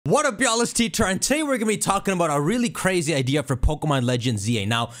What up, y'all? It's Tyran, and today we're gonna be talking about a really crazy idea for Pokemon Legends ZA.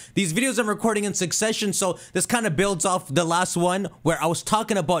 Now, these videos I'm recording in succession, so this kind of builds off the last one where I was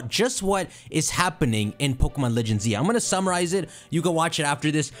talking about just what is happening in Pokemon Legends ZA. I'm gonna summarize it. You can watch it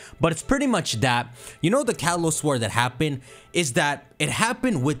after this, but it's pretty much that. You know, the Kalos War that happened is that it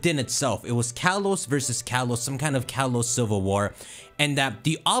happened within itself. It was Kalos versus Kalos, some kind of Kalos civil war, and that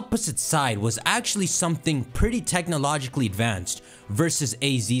the opposite side was actually something pretty technologically advanced versus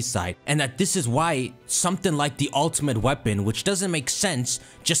AZ side, and that this is why something like the ultimate weapon, which doesn't make sense,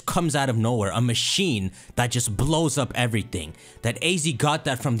 just comes out of nowhere, a machine that just blows up everything. That AZ got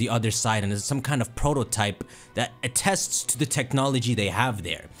that from the other side, and it's some kind of prototype that attests to the technology they have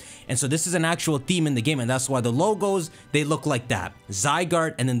there. And so this is an actual theme in the game, and that's why the logos, they look like that.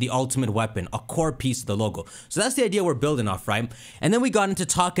 Zygarde and then the ultimate weapon, a core piece of the logo. So that's the idea we're building off, right? And then we got into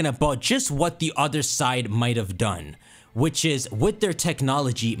talking about just what the other side might have done, which is, with their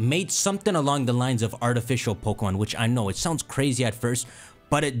technology, made something along the lines of artificial Pokemon, which I know it sounds crazy at first,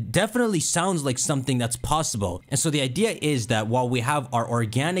 but it definitely sounds like something that's possible. And so the idea is that while we have our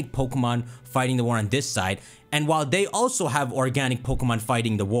organic Pokemon fighting the war on this side, and while they also have organic Pokemon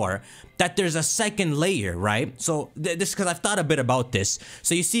fighting the war, that there's a second layer, right? So this, because I've thought a bit about this.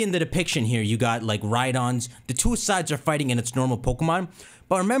 So you see in the depiction here, you got like Rhydons. The two sides are fighting in its normal Pokemon.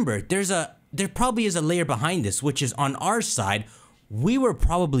 But remember, there probably is a layer behind this, which is on our side, we were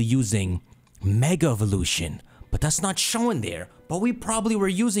probably using Mega Evolution, but that's not showing there. But we probably were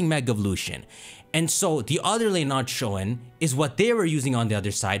using Mega Evolution. And so the other layer not showing is what they were using on the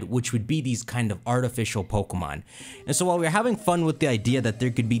other side, which would be these kind of artificial Pokemon. And so while we're having fun with the idea that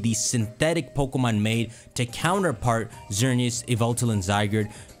there could be these synthetic Pokemon made to counterpart Xerneas, Yveltal, and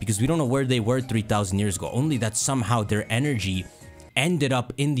Zygarde, because we don't know where they were 3,000 years ago, only that somehow their energy ended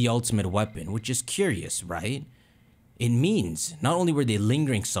up in the ultimate weapon, which is curious, right? It means not only were they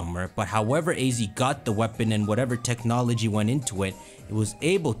lingering somewhere, but however AZ got the weapon and whatever technology went into it, it was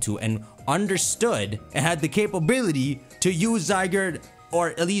able to and understood and had the capability to use Zygarde, or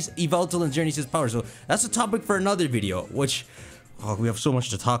at least Yveltal and Xerneas' power. So that's a topic for another video, which we have so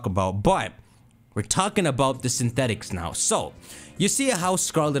much to talk about, but we're talking about the synthetics now. So you see how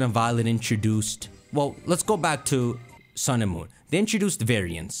Scarlet and Violet introduced, well, let's go back to Sun and Moon. They introduced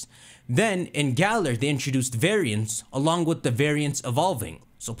variants. Then in Galar, they introduced variants along with the variants evolving.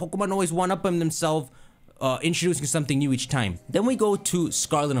 So Pokemon always one-up them themselves, introducing something new each time. Then we go to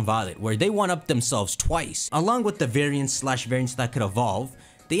Scarlet and Violet, where they one-up themselves twice. Along with the variants that could evolve,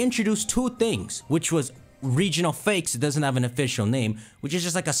 they introduced two things, which was regional fakes. It doesn't have an official name, which is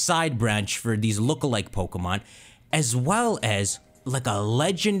just like a side branch for these look-alike Pokemon, as well as like a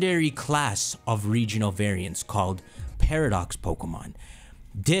legendary class of regional variants called Paradox Pokemon.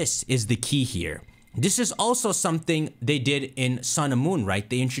 This is the key here. This is also something they did in Sun and Moon, right?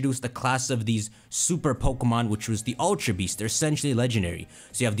 They introduced a class of these super Pokemon, which was the Ultra Beasts. They're essentially legendary.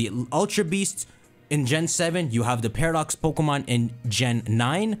 So you have the Ultra Beasts in Gen 7, you have the Paradox Pokemon in Gen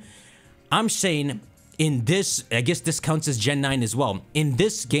 9. I'm saying in this, I guess this counts as Gen 9 as well. In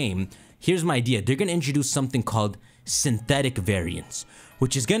this game, here's my idea. They're gonna introduce something called synthetic variants,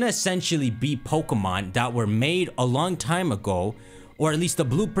 which is gonna essentially be Pokemon that were made a long time ago, or at least the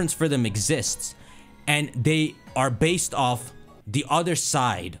blueprints for them exists, and they are based off the other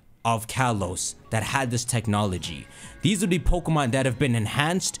side of Kalos that had this technology. These would be Pokemon that have been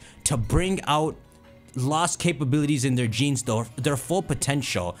enhanced to bring out lost capabilities in their genes, their full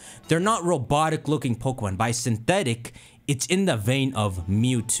potential. They're not robotic looking Pokemon. By synthetic, it's in the vein of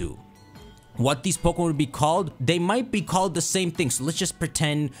Mewtwo. What these Pokemon would be called, they might be called the same thing. So let's just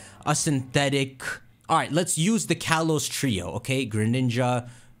pretend a synthetic. All right, let's use the Kalos trio, okay? Greninja,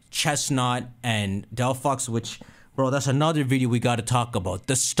 Chestnut, and Delphox, which, bro, that's another video we gotta talk about.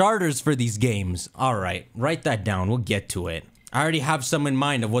 The starters for these games. All right, write that down. We'll get to it. I already have some in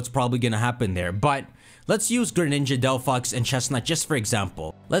mind of what's probably gonna happen there, but let's use Greninja, Delphox, and Chestnut just for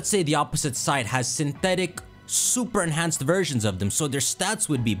example. Let's say the opposite side has synthetic, super enhanced versions of them, so their stats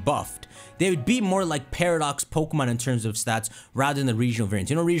would be buffed. They would be more like Paradox Pokemon in terms of stats rather than the regional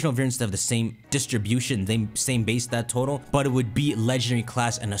variants. You know, regional variants have the same distribution, same base stat total, but it would be legendary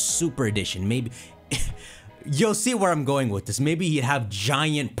class and a super edition. Maybe you'll see where I'm going with this. Maybe he'd have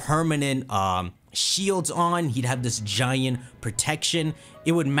giant permanent shields on. He'd have this giant protection.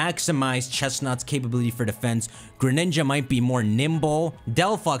 It would maximize Chestnut's capability for defense. Greninja might be more nimble.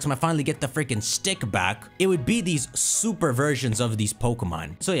 Delphox might finally get the freaking stick back. It would be these super versions of these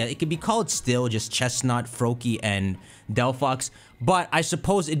Pokemon. So yeah, it could be called still just Chestnut, Froakie, and Delphox, but I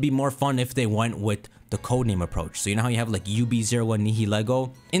suppose it'd be more fun if they went with the codename approach. So you know how you have like UB01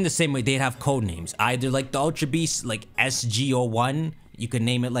 Nihilego? In the same way, they'd have codenames. Either like the Ultra Beast, like SG01, You can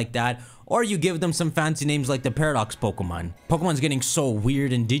name it like that, or you give them some fancy names like the Paradox Pokemon. Pokemon's getting so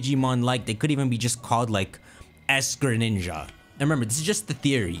weird and Digimon-like, they could even be just called like S-Greninja. And remember, this is just the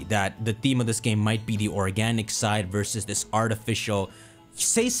theory that the theme of this game might be the organic side versus this artificial,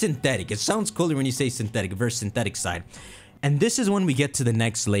 say synthetic. It sounds cooler when you say synthetic versus synthetic side. And this is when we get to the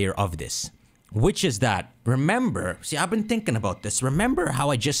next layer of this, which is that, remember, see, I've been thinking about this. Remember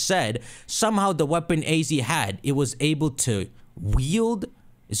how I just said somehow the weapon AZ had, it was able to wield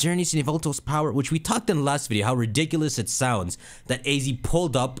Xerneas and Yveltal's power, which we talked in the last video, how ridiculous it sounds that AZ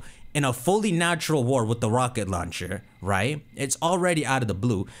pulled up in a fully natural war with the rocket launcher, right? It's already out of the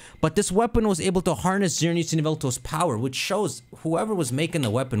blue, but this weapon was able to harness Xerneas and Yveltal's power, which shows whoever was making the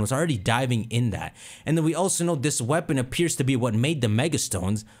weapon was already diving in that. And then we also know this weapon appears to be what made the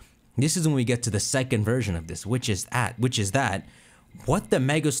Megastones. This is when we get to the second version of this, which is that what the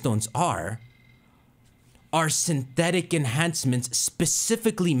Megastones are synthetic enhancements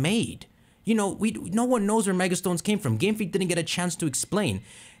specifically made. You know, no one knows where Megastones came from. Game Freak didn't get a chance to explain.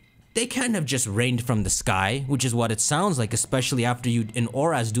 They can't have just rained from the sky, which is what it sounds like, especially after you in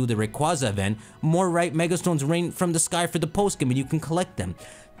Auras do the Rayquaza event. More right, Megastones rain from the sky for the post-game and you can collect them.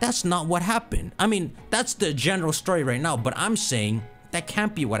 That's not what happened. I mean, that's the general story right now, but I'm saying that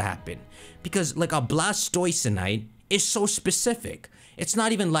can't be what happened. Because like a Blastoisinite is so specific. It's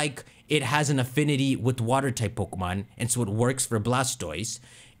not even like it has an affinity with water-type Pokemon, and so it works for Blastoise.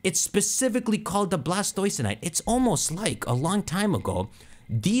 It's specifically called the Blastoisinite. It's almost like a long time ago,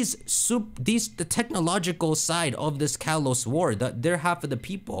 the technological side of this Kalos war, they're half of the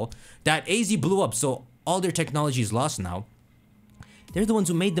people that AZ blew up, so all their technology is lost now. They're the ones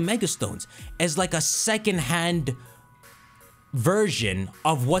who made the Megastones as like a second-hand version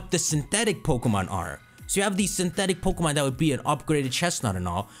of what the synthetic Pokemon are. So you have these synthetic Pokemon that would be an upgraded Chestnut and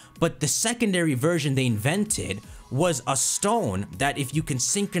all, but the secondary version they invented was a stone that if you can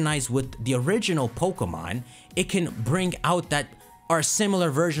synchronize with the original Pokemon, it can bring out that or similar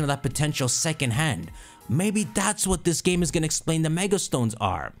version of that potential second hand. Maybe that's what this game is going to explain the Megastones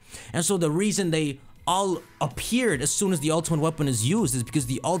are. And so the reason they all appeared as soon as the ultimate weapon is used is because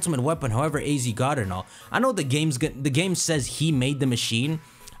the ultimate weapon, however AZ got it and all, I know the game says he made the machine.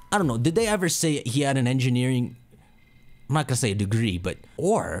 I don't know, did they ever say he had an engineering, I'm not gonna say a degree, but,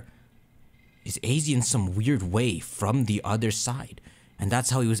 or is AZ in some weird way from the other side? And that's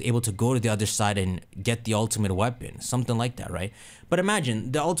how he was able to go to the other side and get the ultimate weapon. Something like that, right? But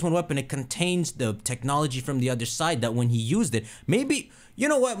imagine, the ultimate weapon, it contains the technology from the other side that when he used it, maybe, you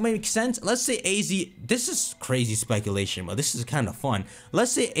know what makes sense? Let's say AZ, this is crazy speculation, but this is kind of fun.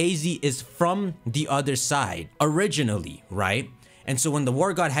 Let's say AZ is from the other side originally, right? And so when the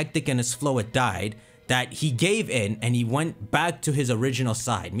war got hectic and his flow had died, that he gave in and he went back to his original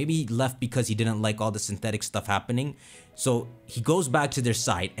side. Maybe he left because he didn't like all the synthetic stuff happening. So he goes back to their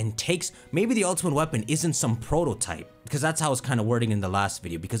side and takes, maybe the ultimate weapon isn't some prototype, because that's how I was kind of wording in the last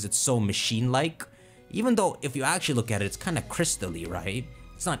video, because it's so machine-like. Even though if you actually look at it, it's kind of crystal-y, right?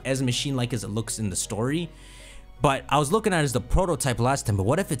 It's not as machine-like as it looks in the story. But I was looking at it as the prototype last time, but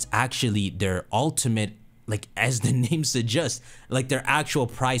what if it's actually their ultimate, like as the name suggests, like their actual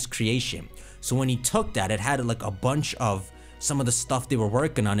prize creation? So when he took that, it had like a bunch of some of the stuff they were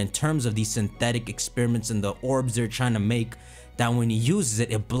working on in terms of these synthetic experiments and the orbs they're trying to make, that when he uses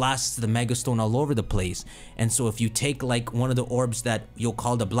it, it blasts the Megastone all over the place. And so if you take like one of the orbs that you'll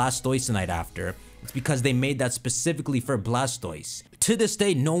call the Blastoisinite after, it's because they made that specifically for Blastoise. To this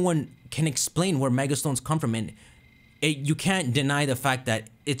day, no one can explain where Megastones come from, and you can't deny the fact that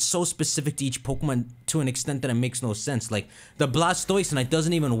it's so specific to each Pokemon to an extent that it makes no sense. Like the Blastoisinite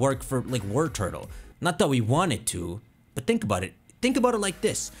doesn't even work for like Wartortle. Not that we want it to, but think about it. Think about it like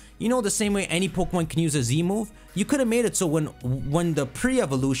this. You know, the same way any Pokemon can use a Z move, you could have made it so when the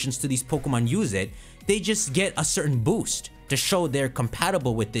pre-evolutions to these Pokemon use it, they just get a certain boost to show they're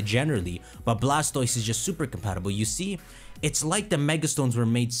compatible with it generally. But Blastoise is just super compatible. You see, it's like the Megastones were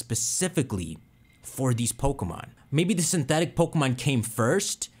made specifically for these Pokemon. Maybe the synthetic Pokemon came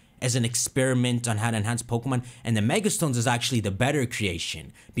first as an experiment on how to enhance Pokemon, and the Megastones is actually the better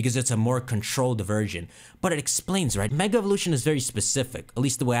creation because it's a more controlled version. But it explains, right? Mega Evolution is very specific, at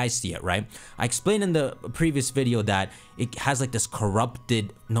least the way I see it, right? I explained in the previous video that it has like this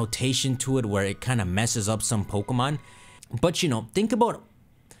corrupted notation to it where it kind of messes up some Pokemon. But you know, think about,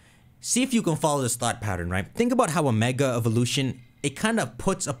 see if you can follow this thought pattern, right? Think about how a Mega Evolution, it kind of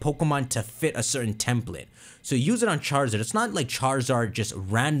puts a Pokemon to fit a certain template. So use it on Charizard. It's not like Charizard just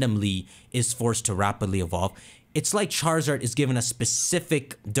randomly is forced to rapidly evolve. It's like Charizard is given a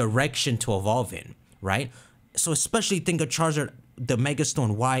specific direction to evolve in, right? So especially think of Charizard the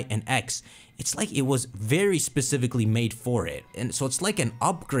Megastone Y and X, it's like it was very specifically made for it. And so it's like an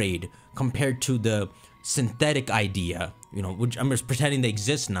upgrade compared to the synthetic idea, you know, which I'm just pretending they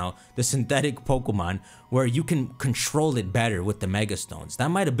exist now, the synthetic Pokemon, where you can control it better with the Megastones. That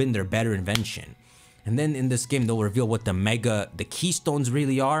might have been their better invention. And then in this game, they'll reveal what the Keystones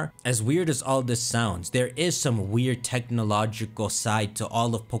really are. As weird as all this sounds, there is some weird technological side to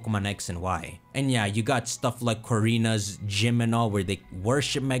all of Pokemon X and Y. And yeah, you got stuff like Corina's gym and all, where they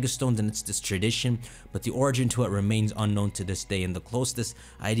worship Megastones, and it's this tradition, but the origin to it remains unknown to this day. And the closest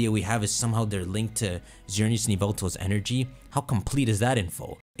idea we have is somehow they're linked to Xerneas and Yveltal's energy. How complete is that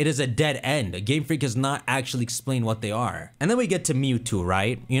info? It is a dead end. Game Freak has not actually explained what they are. And then we get to Mewtwo,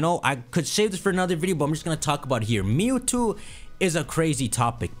 right? You know, I could save this for another video, but I'm just gonna talk about it here. Mewtwo is a crazy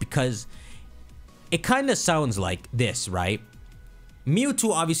topic because it kind of sounds like this, right?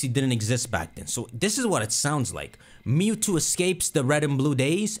 Mewtwo obviously didn't exist back then, so this is what it sounds like. Mewtwo escapes the red and blue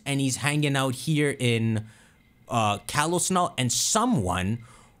days, and he's hanging out here in Kalos now, and someone,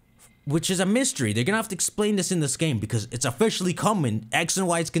 which is a mystery, they're gonna have to explain this in this game because it's officially coming. X and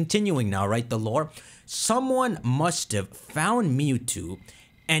Y is continuing now, right? The lore. Someone must have found Mewtwo,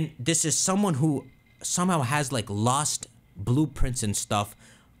 and this is someone who somehow has like lost blueprints and stuff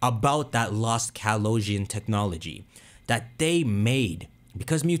about that lost Kalosian technology that they made.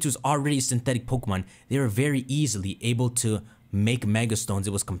 Because Mewtwo's already a synthetic Pokemon, they were very easily able to make Megastones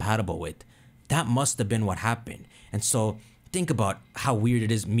it was compatible with. That must have been what happened. And so think about how weird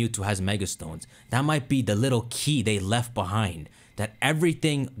it is Mewtwo has Megastones. That might be the little key they left behind. That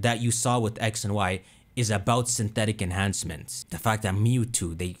everything that you saw with X and Y is about synthetic enhancements. The fact that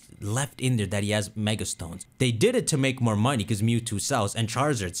Mewtwo, they left in there that he has Megastones. They did it to make more money because Mewtwo sells and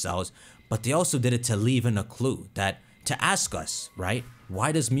Charizard sells, but they also did it to leave in a clue that to ask us, right?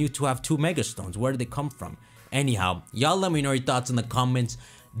 Why does Mewtwo have 2 Megastones? Where did they come from? Anyhow, y'all let me know your thoughts in the comments.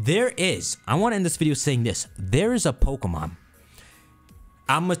 I want to end this video saying this. There is a Pokemon,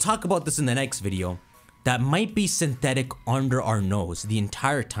 I'm going to talk about this in the next video, that might be synthetic under our nose the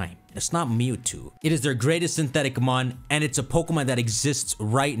entire time. It's not Mewtwo. It is their greatest synthetic mon, and it's a Pokemon that exists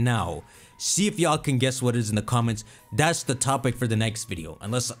right now. See if y'all can guess what it is in the comments. That's the topic for the next video,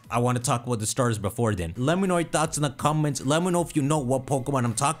 unless I want to talk about the starters before then. Let me know your thoughts in the comments. Let me know if you know what Pokemon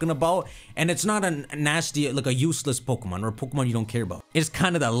I'm talking about, and it's not a nasty, like a useless Pokemon or a Pokemon you don't care about. It's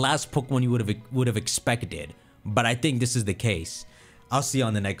kind of the last Pokemon you would have expected, but I think this is the case. I'll see you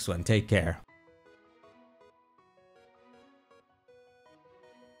on the next one. Take care.